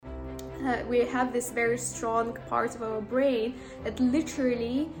we have this very strong part of our brain that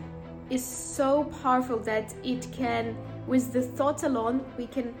literally is so powerful that it can, with the thought alone, we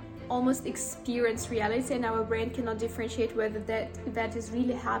can almost experience reality, and our brain cannot differentiate whether that is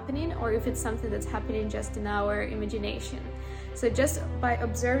really happening or if it's something that's happening just in our imagination. So just by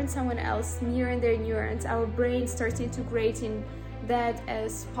observing someone else, mirroring their neurons, our brain starts integrating that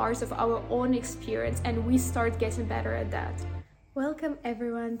as part of our own experience, and we start getting better at that. Welcome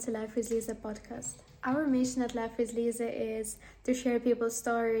everyone to Life with Lisa podcast. Our mission at Life with Lisa is to share people's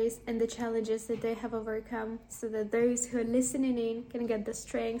stories and the challenges that they have overcome so that those who are listening in can get the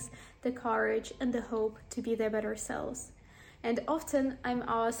strength, the courage and the hope to be their better selves. And often I'm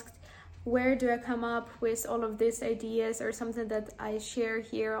asked, where do I come up with all of these ideas or something that I share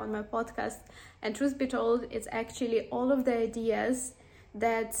here on my podcast? And truth be told, it's actually all of the ideas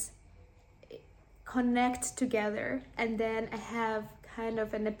that connect together, and then I have kind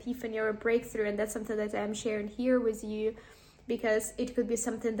of an epiphany or a breakthrough, and that's something that I'm sharing here with you because it could be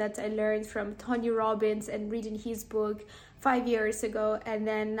something that I learned from Tony Robbins and reading his book 5 years ago, and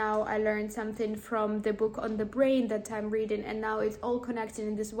then now I learned something from the book on the brain that I'm reading, and now it's all connected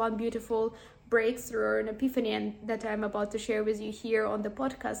in this one beautiful breakthrough or an epiphany, and that I'm about to share with you here on the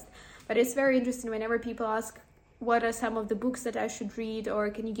podcast. But it's very interesting whenever people ask, what are some of the books that I should read, or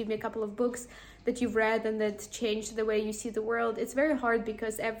can you give me a couple of books that you've read and that changed the way you see the world? It's very hard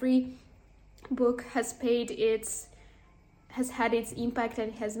because every book has had its impact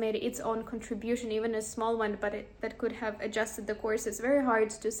and has made its own contribution, even a small one, but that could have adjusted the course. It's very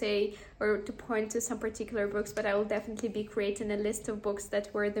hard to say or to point to some particular books, but I will definitely be creating a list of books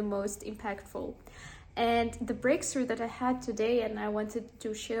that were the most impactful. And the breakthrough that I had today and I wanted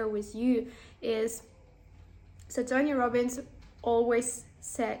to share with you is, so Tony Robbins always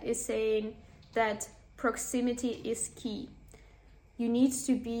is saying that proximity is key. You need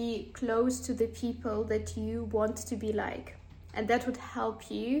to be close to the people that you want to be like, and that would help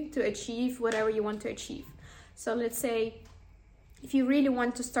you to achieve whatever you want to achieve. So let's say if you really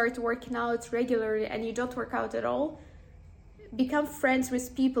want to start working out regularly and you don't work out at all, become friends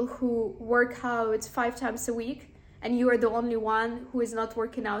with people who work out 5 times a week, and you are the only one who is not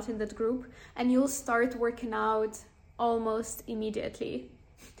working out in that group, and you'll start working out almost immediately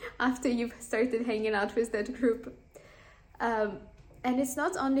after you've started hanging out with that group. And it's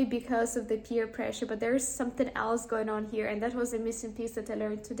not only because of the peer pressure, but there's something else going on here, and that was a missing piece that I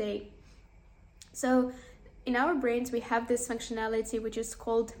learned today. So in our brains, we have this functionality which is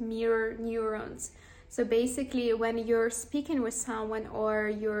called mirror neurons. So basically, when you're speaking with someone or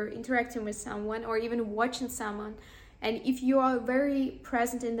you're interacting with someone or even watching someone, and if you are very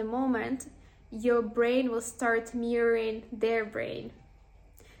present in the moment, your brain will start mirroring their brain.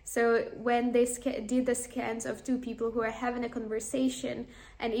 So when they did the scans of 2 people who are having a conversation,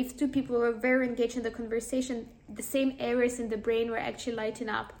 and if 2 people were very engaged in the conversation, the same areas in the brain were actually lighting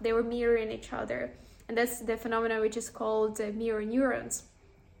up. They were mirroring each other. And that's the phenomenon which is called mirror neurons.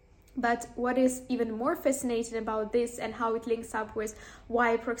 But what is even more fascinating about this and how it links up with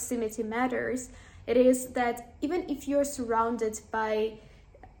why proximity matters, it is that even if you're surrounded by,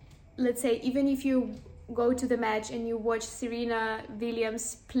 let's say, even if you go to the match and you watch Serena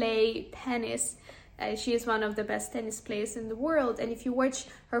Williams play tennis, she is one of the best tennis players in the world, and if you watch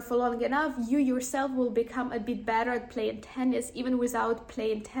her for long enough, you yourself will become a bit better at playing tennis, even without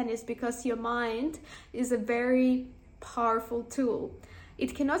playing tennis, because your mind is a very powerful tool.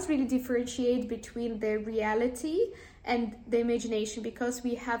 It cannot really differentiate between the reality and the imagination because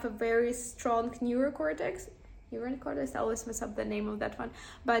we have a very strong neurocortex. I always mess up the name of that one,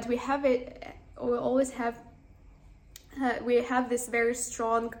 but we have it. We always have. We have this very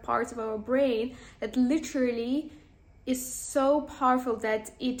strong part of our brain that literally is so powerful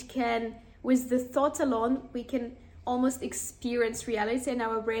that it can, with the thought alone, we can almost experience reality, and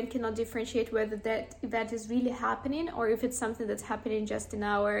our brain cannot differentiate whether that is really happening or if it's something that's happening just in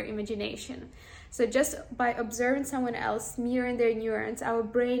our imagination. So just by observing someone else, mirroring their neurons, our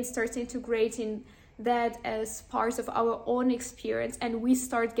brain starts integrating that as part of our own experience, and we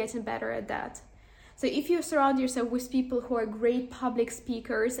start getting better at that. So if you surround yourself with people who are great public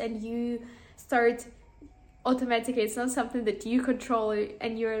speakers and you start automatically, it's not something that you control,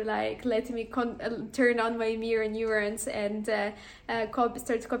 and you're like, let me turn on my mirror neurons and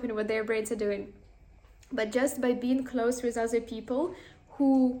start copying what their brains are doing. But just by being close with other people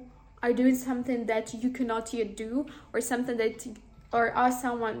who are doing something that you cannot yet do, or something that, or are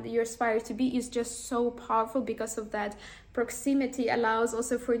someone that you aspire to be, is just so powerful. Because of that, proximity allows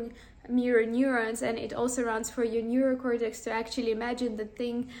also for mirror neurons, and it also runs for your neurocortex to actually imagine the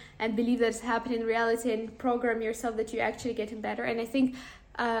thing and believe that it's happening in reality and program yourself that you're actually getting better. And I think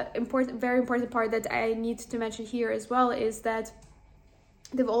very important part that I need to mention here as well is that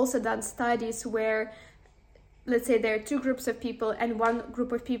they've also done studies where, let's say there are two groups of people, and one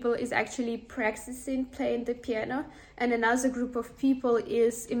group of people is actually practicing playing the piano, and another group of people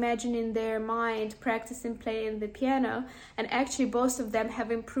is imagining their mind practicing playing the piano, and actually both of them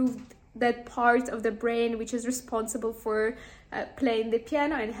have improved that part of the brain which is responsible for playing the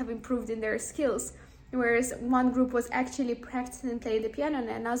piano, and have improved in their skills. Whereas one group was actually practicing playing the piano, and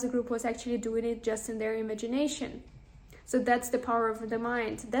another group was actually doing it just in their imagination. So that's the power of the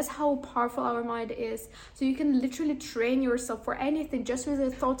mind. That's how powerful our mind is. So you can literally train yourself for anything just with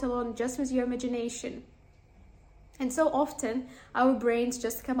a thought alone, just with your imagination. And so often our brains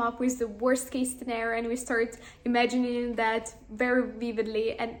just come up with the worst case scenario, and we start imagining that very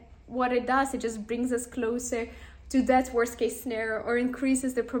vividly. And what it does, it just brings us closer to that worst case scenario, or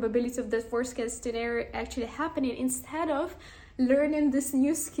increases the probability of that worst case scenario actually happening, instead of learning these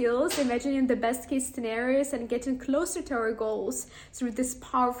new skills, imagining the best case scenarios, and getting closer to our goals through this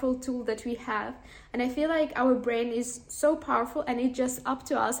powerful tool that we have. And I feel like our brain is so powerful, and it's just up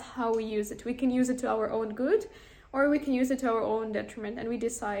to us how we use it. We can use it to our own good, or we can use it to our own detriment, and we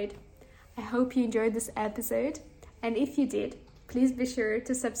decide. I hope you enjoyed this episode, and if you did, please be sure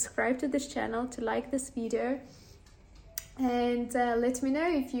to subscribe to this channel, to like this video, and let me know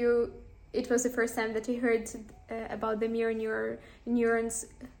if it was the first time that you heard about the mirror neurons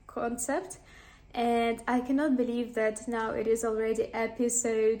concept. And I cannot believe that now it is already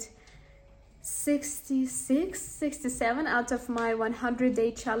episode 67 out of my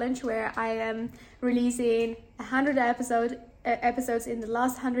 100-day challenge, where I am releasing 100 episodes in the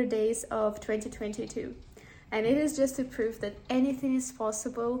last 100 days of 2022. And it is just a proof that anything is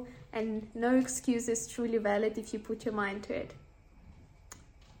possible, and no excuse is truly valid if you put your mind to it.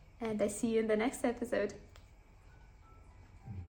 And I see you in the next episode.